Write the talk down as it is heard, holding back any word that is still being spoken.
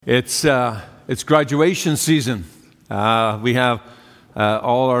It's graduation season. We have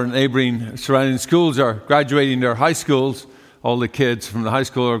all our neighboring surrounding schools are graduating their high schools. All the kids from the high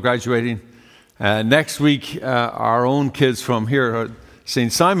school are graduating. Next week, our own kids from here at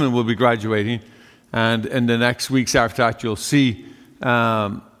St. Simon will be graduating. And in the next weeks after that, you'll see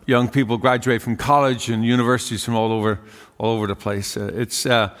young people graduate from college and universities from all over the place. It's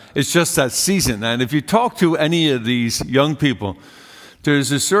just that season. And if you talk to any of these young people,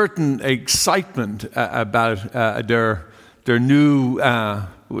 there's a certain excitement about their new,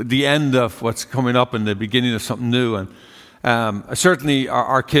 the end of what's coming up and the beginning of something new. And certainly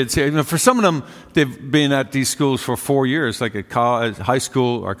our kids here, for some of them, they've been at these schools for 4 years, like at college, high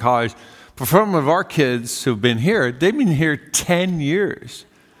school or college. For some of our kids who've been here, they've been here 10 years.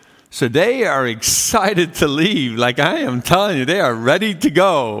 So they are excited to leave. Like I am telling you, they are ready to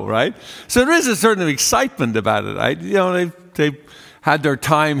go, right? So there is a certain excitement about it, right? You know, they've had their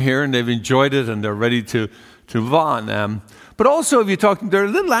time here and they've enjoyed it and they're ready to move on. But also, if you talk, they're a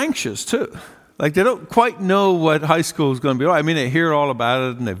little anxious too. Like they don't quite know what high school is going to be like. I mean, they hear all about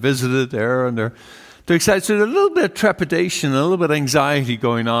it and they visited there and they're excited. So there's a little bit of trepidation, a little bit of anxiety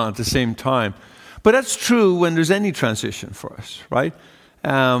going on at the same time. But that's true when there's any transition for us, right?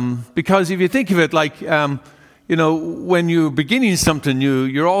 Because if you think of it like, when you're beginning something new,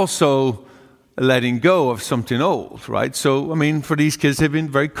 you're also letting go of something old, right? So, I mean, for these kids, they've been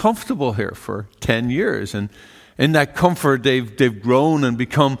very comfortable here for 10 years. And in that comfort, they've grown and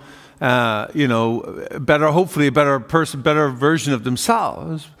become, better, hopefully a better person, better version of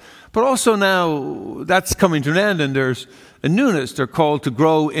themselves. But also now that's coming to an end and there's a newness. They're called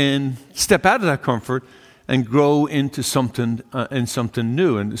to step out of that comfort and grow into something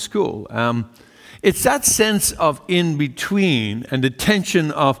new in the school. It's that sense of in between and the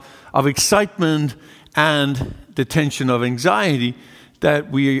tension of excitement and the tension of anxiety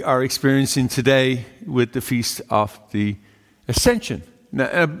that we are experiencing today with the Feast of the Ascension.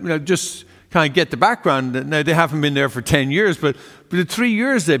 Now, just kind of get the background. Now, they haven't been there for 10 years, but the 3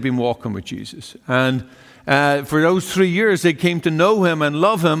 years they've been walking with Jesus. And for those 3 years, they came to know him and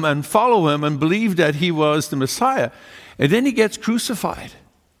love him and follow him and believe that he was the Messiah. And then he gets crucified.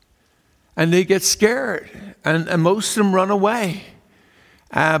 And they get scared. And most of them run away.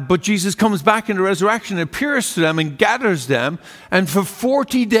 But Jesus comes back in the resurrection, appears to them and gathers them. And for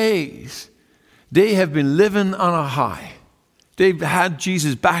 40 days, they have been living on a high. They've had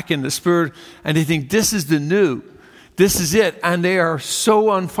Jesus back in the Spirit, and they think this is the new. This is it. And they are so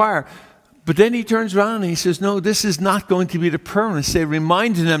on fire. But then he turns around and he says, no, this is not going to be the permanent state,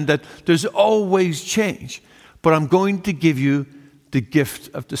 reminding them that there's always change. But I'm going to give you the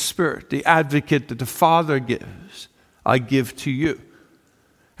gift of the Spirit, the advocate that the Father gives, I give to you.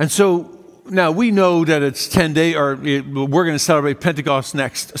 And so now we know that it's 10 days, or we're going to celebrate Pentecost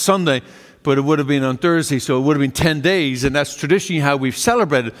next Sunday, but it would have been on Thursday, so it would have been 10 days, and that's traditionally how we've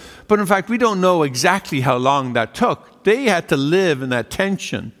celebrated. But in fact, we don't know exactly how long that took. They had to live in that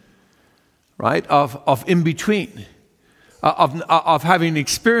tension, right, of in between, of having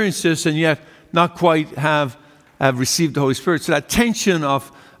experienced this and yet not quite have received the Holy Spirit. So that tension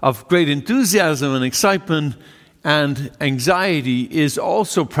of great enthusiasm and excitement and anxiety is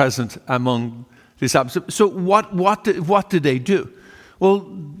also present among disciples. So what did they do? Well,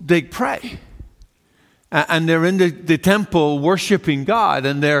 they pray, and they're in the temple worshiping God,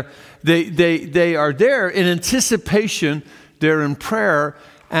 and they are there in anticipation. They're in prayer,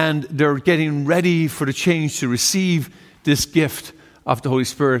 and they're getting ready for the change to receive this gift of the Holy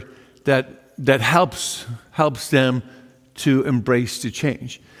Spirit that helps them to embrace the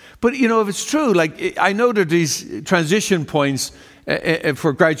change. But, if it's true, like I know that these transition points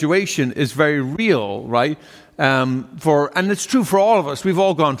for graduation is very real, right? And it's true for all of us. We've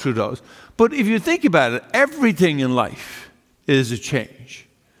all gone through those. But if you think about it, everything in life is a change.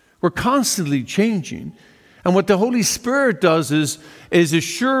 We're constantly changing. And what the Holy Spirit does is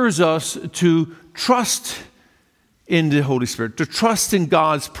assures us to trust in the Holy Spirit, to trust in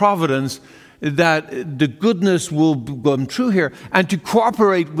God's providence, that the goodness will come true here, and to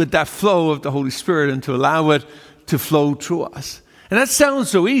cooperate with that flow of the Holy Spirit and to allow it to flow through us. And that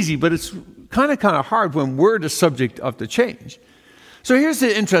sounds so easy, but it's kind of hard when we're the subject of the change. So here's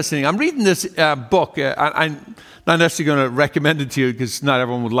the interesting thing. I'm reading this book. I'm not necessarily going to recommend it to you because not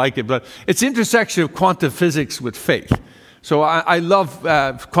everyone would like it, but it's intersection of quantum physics with faith. So I love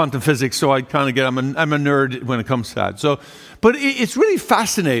quantum physics, so I'm a nerd when it comes to that. But it's really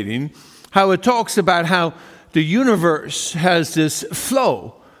fascinating how it talks about how the universe has this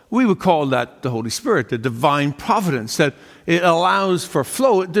flow. We would call that the Holy Spirit, the divine providence, that it allows for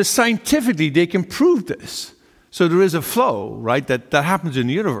flow. Scientifically, they can prove this. So there is a flow, right, that happens in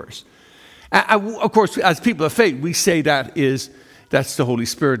the universe. Of course, as people of faith, we say that's the Holy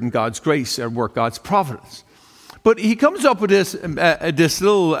Spirit and God's grace at work, God's providence. But he comes up with this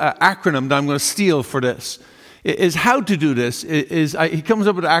little acronym that I'm going to steal for this. Is how to do this. He comes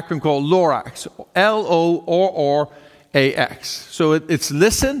up with an acronym called LORAX, LORRAX. So it's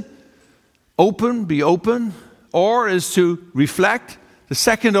listen, open, be open. R is to reflect. The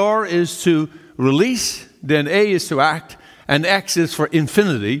second R is to release. Then A is to act. And X is for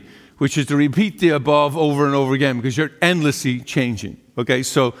infinity, which is to repeat the above over and over again because you're endlessly changing. Okay,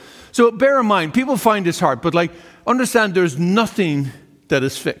 so bear in mind, people find this hard, but understand there's nothing that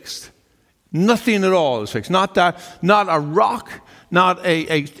is fixed. Nothing at all is fixed. Not a rock, not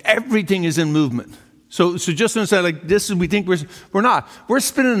everything is in movement. So just understand, this is, we think we're not. We're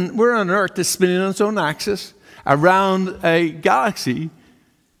spinning, we're on Earth that's spinning on its own axis around a galaxy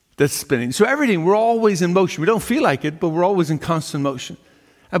that's spinning. So everything, we're always in motion. We don't feel like it, but we're always in constant motion.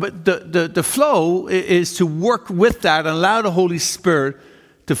 But the flow is to work with that and allow the Holy Spirit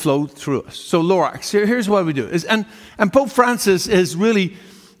to flow through us. So LORAX, here's what we do. And Pope Francis has really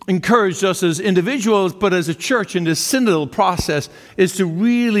encouraged us as individuals, but as a church in this synodal process, is to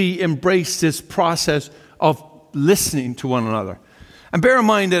really embrace this process of listening to one another. And bear in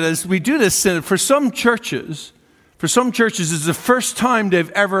mind that as we do this synod, for some churches, it's the first time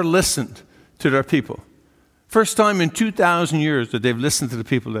they've ever listened to their people. First time in 2,000 years that they've listened to the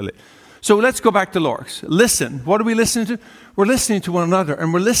people they live. So let's go back to LORAX. Listen. What are we listening to? We're listening to one another,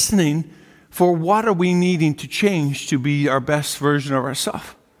 and we're listening for what are we needing to change to be our best version of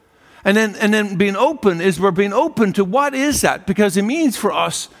ourselves. And then being open is we're being open to what is that? Because it means for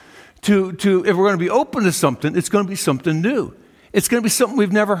us to if we're going to be open to something, it's going to be something new. It's going to be something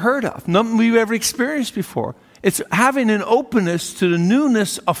we've never heard of, nothing we've ever experienced before. It's having an openness to the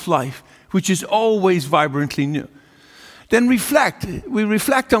newness of life, which is always vibrantly new. Then reflect. We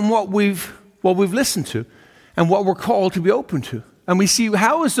reflect on what we've listened to and what we're called to be open to. And we see,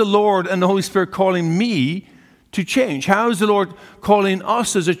 how is the Lord and the Holy Spirit calling me to change? How is the Lord calling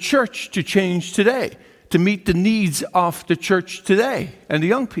us as a church to change today, to meet the needs of the church today and the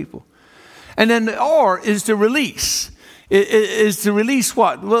young people? And then the R is the release. Is to release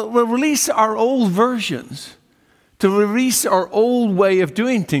what? Well, release our old versions, to release our old way of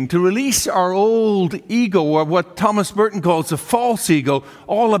doing things, to release our old ego, or what Thomas Merton calls a false ego,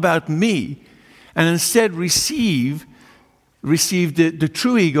 all about me, and instead receive the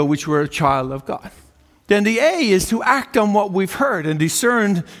true ego, which we're a child of God. Then the A is to act on what we've heard and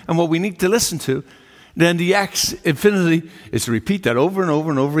discerned and what we need to listen to. Then the X, infinity, is to repeat that over and over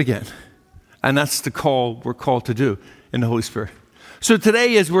and over again. And that's the call we're called to do in the Holy Spirit. So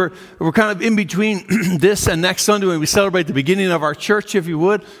today, as we're kind of in between this and next Sunday, when we celebrate the beginning of our church, if you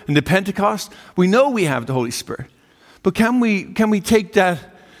would, and the Pentecost, we know we have the Holy Spirit. But can we take that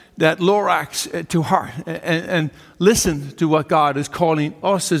LORAX to heart and listen to what God is calling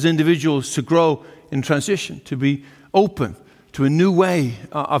us as individuals to grow in transition, to be open to a new way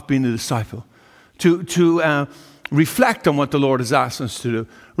of being a disciple, to reflect on what the Lord has asked us to do,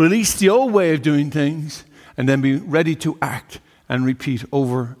 release the old way of doing things, and then be ready to act and repeat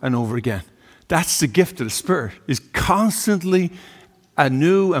over and over again. That's the gift of the Spirit, is constantly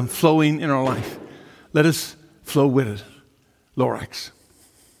anew and flowing in our life. Let us flow with it. LORAX.